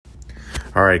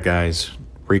All right, guys.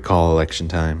 Recall election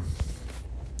time.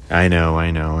 I know.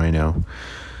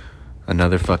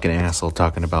 Another fucking asshole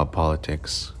talking about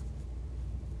politics.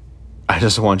 I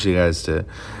just want you guys to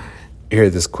hear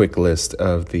this quick list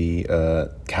of the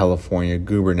California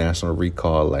gubernatorial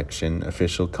recall election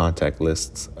official contact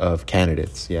lists of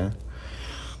candidates, yeah?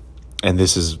 And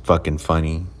this is fucking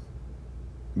funny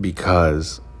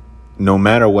because no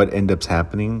matter what ends up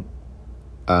happening,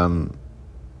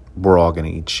 we're all going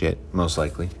to eat shit, most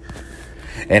likely.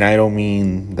 And I don't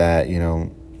mean that,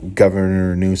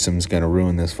 Governor Newsom's going to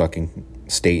ruin this fucking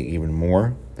state even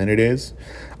more than it is.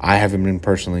 I haven't been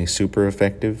personally super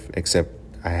effective, except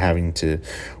having to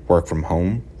work from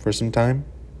home for some time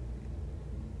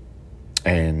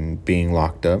and being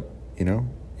locked up,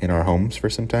 in our homes for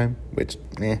some time, which,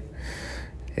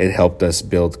 it helped us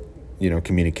build,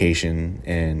 communication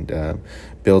and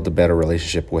build a better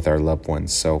relationship with our loved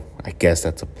ones. So I guess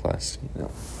that's a plus,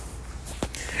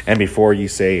 And before you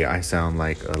say I sound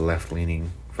like a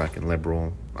left-leaning fucking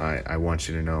liberal, I want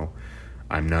you to know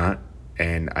I'm not,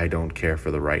 and I don't care for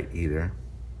the right either.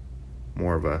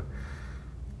 More of a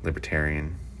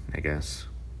libertarian, I guess.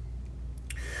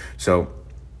 So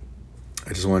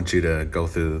I just want you to go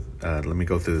through, let me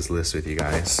go through this list with you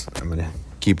guys. I'm going to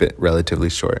keep it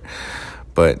relatively short,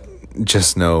 but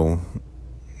just know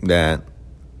that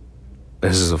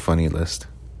this is a funny list,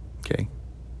 okay?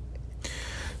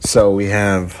 So we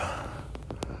have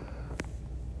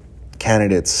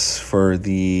candidates for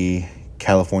the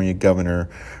California governor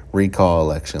recall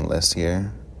election list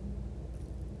here.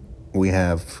 We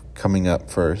have coming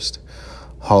up first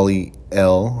Holly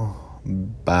L.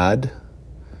 Bad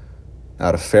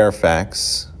out of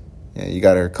Fairfax. Yeah, you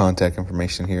got her contact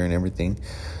information here and everything.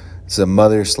 It's a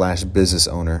mother/business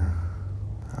owner.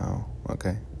 Oh,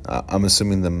 okay. I'm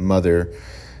assuming the mother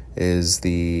is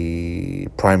the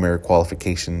primary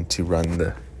qualification to run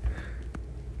the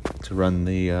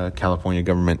California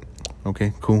government.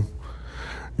 Okay, cool.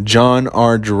 John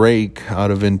R. Drake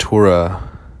out of Ventura.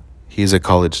 He's a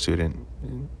college student.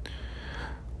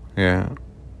 Yeah.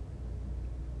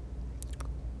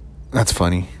 That's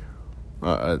funny.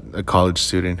 A college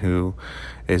student who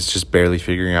is just barely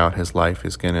figuring out his life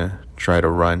is going to try to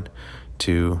run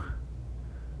to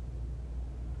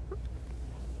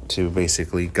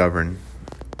basically govern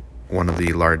one of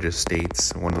the largest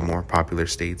states, one of the more popular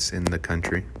states in the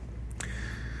country.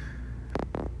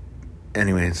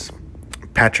 Anyways,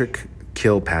 Patrick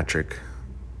Kilpatrick.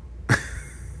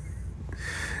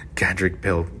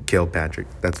 Kilpatrick.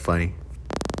 That's funny.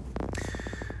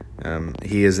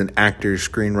 He is an actor,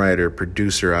 screenwriter,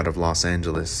 producer out of Los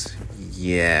Angeles.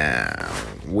 Yeah,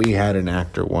 we had an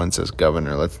actor once as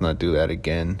governor. Let's not do that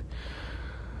again.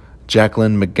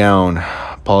 Jacqueline McGowan,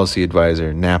 policy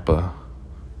advisor, Napa.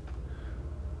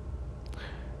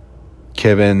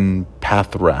 Kevin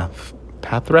Pathrath,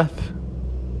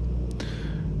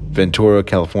 Ventura,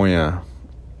 California,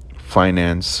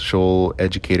 financial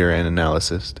educator and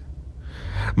analyst.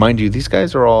 Mind you, these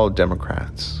guys are all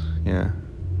Democrats. Yeah.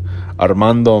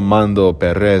 Armando Mando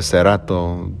Perez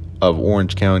Cerrato of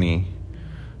Orange County,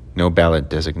 no ballot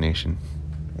designation.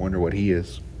 Wonder what he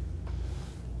is.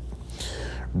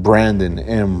 Brandon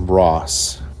M.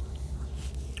 Ross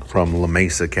from La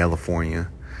Mesa, California.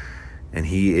 And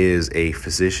he is a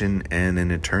physician and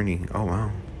an attorney. Oh,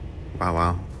 wow.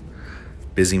 Wow.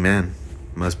 Busy man.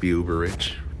 Must be uber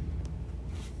rich.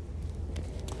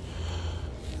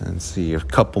 Let's see. A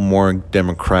couple more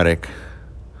Democratic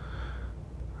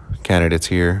candidates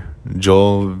here.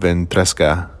 Joel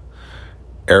Ventresca,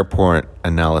 airport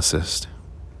analyst.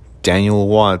 Daniel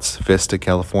Watts, Vista,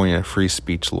 California, free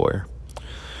speech lawyer.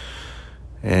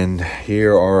 And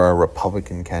here are our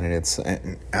Republican candidates.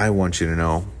 And I want you to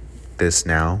know this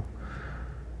now.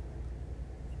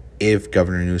 If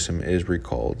Governor Newsom is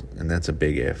recalled, and that's a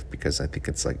big if, because I think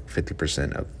it's like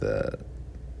 50% of the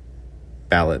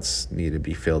ballots need to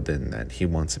be filled in that he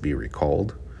wants to be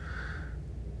recalled.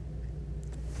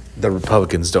 The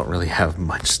Republicans don't really have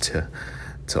much to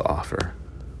offer.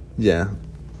 Yeah.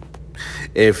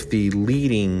 If the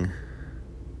leading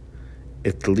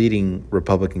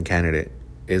Republican candidate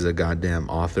is a goddamn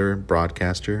author,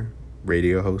 broadcaster,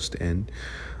 radio host, and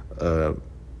a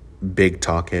big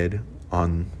talkhead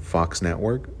on Fox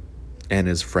Network and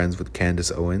is friends with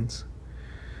Candace Owens,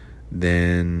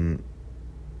 then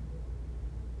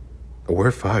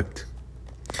we're fucked.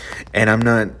 And I'm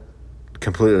not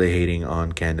completely hating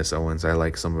on Candace Owens. I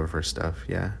like some of her stuff,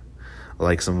 yeah. I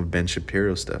like some of Ben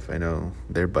Shapiro's stuff. I know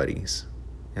they're buddies.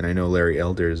 And I know Larry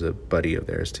Elder is a buddy of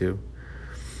theirs too.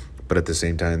 But at the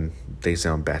same time, they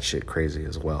sound batshit crazy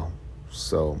as well.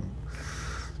 So,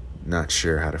 not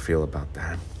sure how to feel about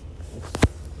that.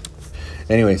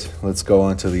 Anyways, let's go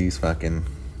on to these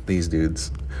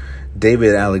dudes.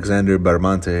 David Alexander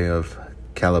Barmante of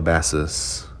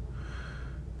Calabasas.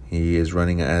 He is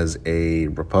running as a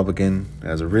Republican,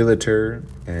 as a realtor,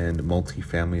 and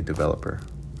multifamily developer.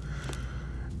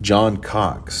 John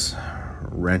Cox,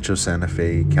 Rancho Santa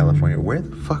Fe, California. Where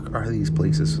the fuck are these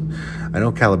places? I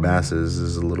know Calabasas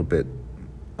is a little bit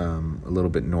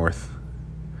north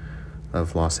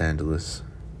of Los Angeles,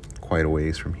 quite a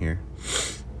ways from here.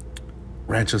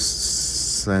 Rancho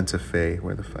Santa Fe,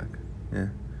 where the fuck? Yeah.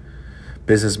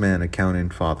 Businessman,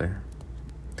 accountant, father.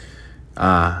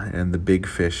 And the big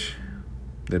fish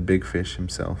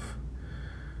himself,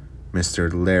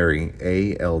 Mr. Larry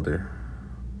A. Elder.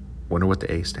 Wonder what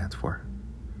the A stands for.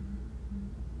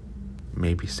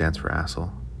 Maybe stands for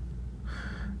asshole.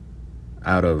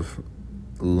 Out of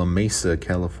La Mesa,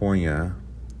 California,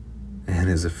 and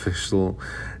his official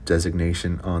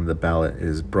designation on the ballot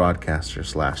is broadcaster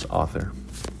 / author.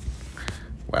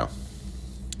 Wow.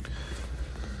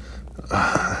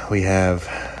 We have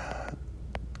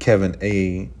Kevin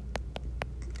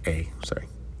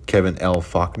L.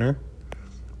 Faulkner,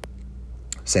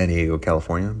 San Diego,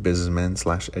 California, businessman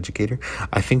 / educator.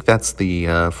 I think that's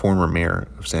the former mayor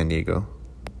of San Diego.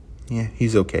 Yeah,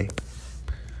 he's okay.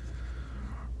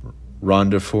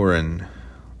 Rhonda Foran,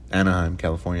 Anaheim,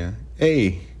 California.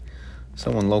 Hey,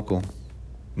 someone local,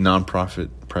 nonprofit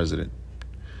president.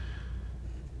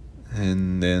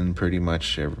 And then pretty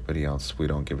much everybody else we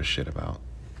don't give a shit about.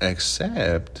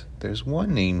 Except there's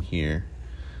one name here.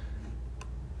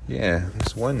 Yeah,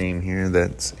 there's one name here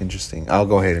that's interesting. I'll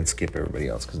go ahead and skip everybody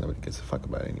else because nobody gives a fuck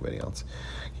about anybody else.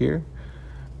 Here,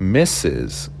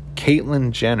 Mrs.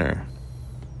 Caitlyn Jenner,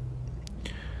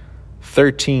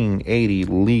 1380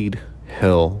 Lead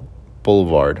Hill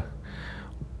Boulevard,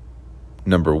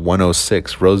 number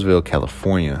 106, Roseville,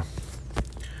 California.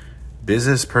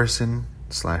 Business person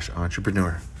 /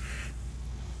 entrepreneur.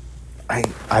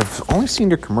 I've only seen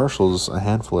their commercials a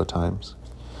handful of times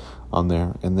on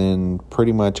there, and then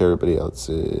pretty much everybody else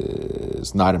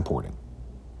is not important.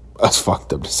 That's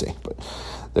fucked up to say, but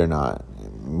they're not.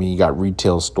 I mean, you got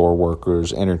retail store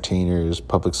workers, entertainers,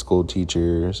 public school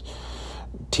teachers,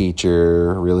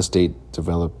 real estate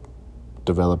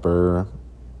developer,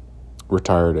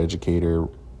 retired educator,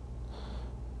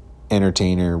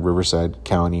 entertainer, Riverside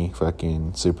County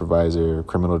fucking supervisor,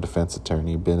 criminal defense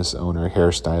attorney, business owner,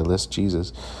 hairstylist,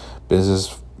 Jesus,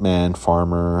 businessman,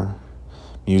 farmer,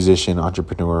 musician,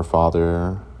 entrepreneur,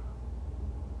 father.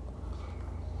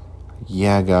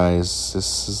 Yeah, guys,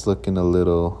 this is looking a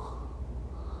little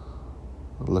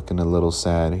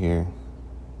sad here.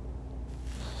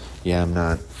 Yeah, I'm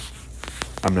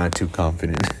not too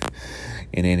confident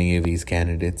in any of these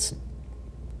candidates.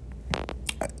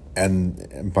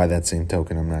 And by that same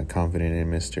token, I'm not confident in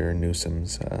Mr.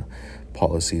 Newsom's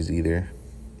policies either.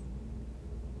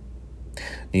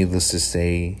 Needless to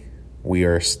say, we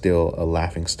are still a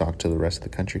laughingstock to the rest of the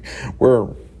country.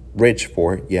 We're rich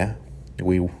for it, yeah.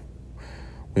 We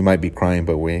might be crying,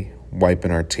 but we're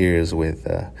wiping our tears with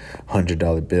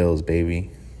 $100 bills,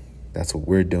 baby. That's what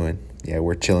we're doing. Yeah,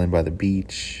 we're chilling by the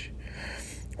beach.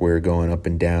 We're going up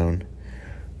and down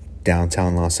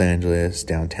downtown Los Angeles,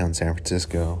 downtown San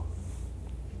Francisco.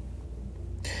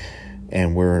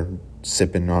 And we're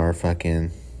sipping our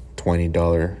fucking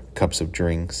 $20 cups of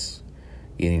drinks,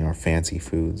 eating our fancy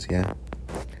foods, yeah.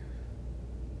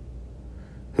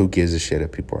 Who gives a shit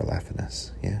if people are laughing at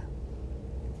us, yeah.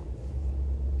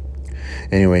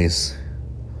 Anyways,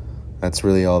 that's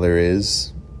really all there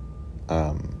is.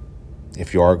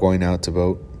 If you are going out to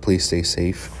vote, please stay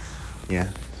safe, yeah.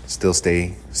 Still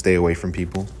stay away from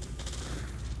people.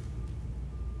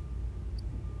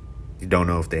 You don't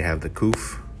know if they have the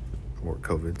coof or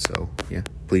COVID, so yeah,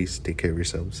 please take care of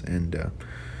yourselves, and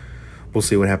we'll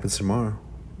see what happens tomorrow.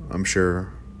 I'm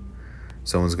sure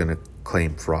someone's going to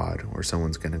claim fraud, or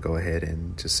someone's going to go ahead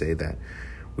and just say that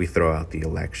we throw out the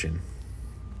election,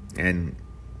 and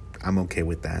I'm okay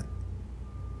with that.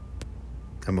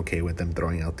 I'm okay with them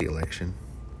throwing out the election.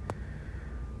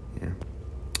 Yeah.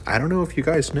 I don't know if you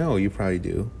guys know, you probably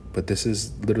do, but this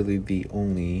is literally the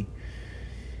only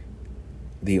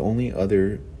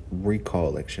other recall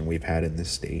election we've had in this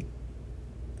state,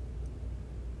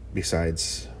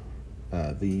 besides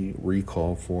the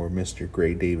recall for Mr.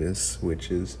 Gray Davis,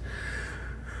 which was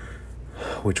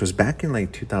back in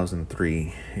like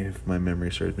 2003, if my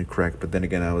memory serves me correct. But then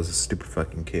again, I was a stupid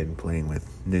fucking kid playing with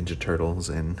Ninja Turtles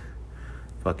and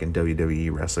fucking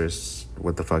WWE wrestlers.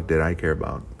 What the fuck did I care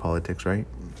about politics, right?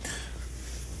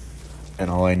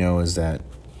 And all I know is that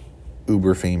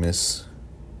uber famous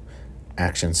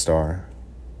action star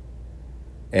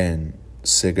and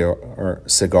cigar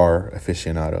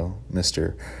aficionado,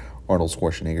 Mr. Arnold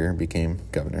Schwarzenegger, became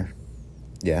governor.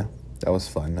 Yeah, that was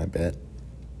fun, I bet.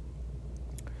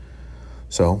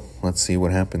 So let's see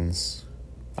what happens.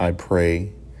 I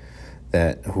pray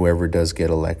that whoever does get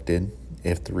elected,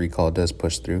 if the recall does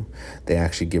push through, they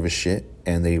actually give a shit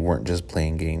and they weren't just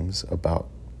playing games about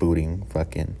booting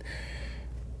fucking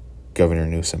Governor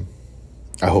Newsom.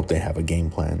 I hope they have a game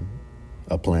plan,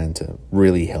 a plan to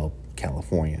really help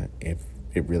California if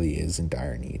it really is in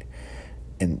dire need.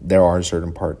 And there are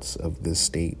certain parts of this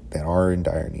state that are in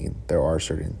dire need. There are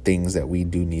certain things that we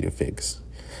do need to fix.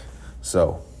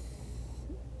 So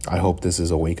I hope this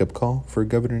is a wake-up call for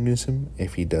Governor Newsom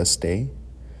if he does stay,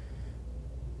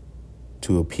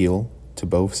 to appeal to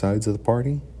both sides of the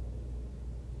party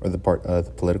or the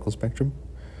political spectrum,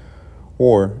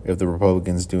 or if the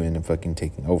Republicans do end up fucking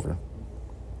taking over,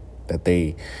 that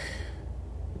they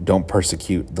don't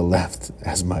persecute the left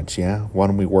as much. Yeah, why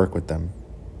don't we work with them?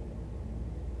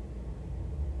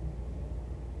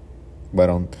 Why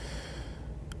don't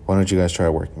you guys try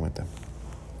working with them?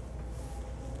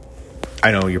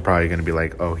 I know you're probably going to be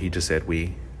like, oh, he just said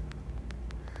we.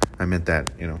 I meant that,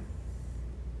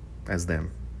 as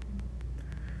them.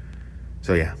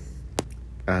 So yeah.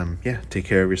 Take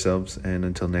care of yourselves, and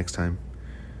until next time,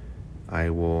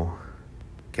 I will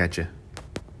catch you.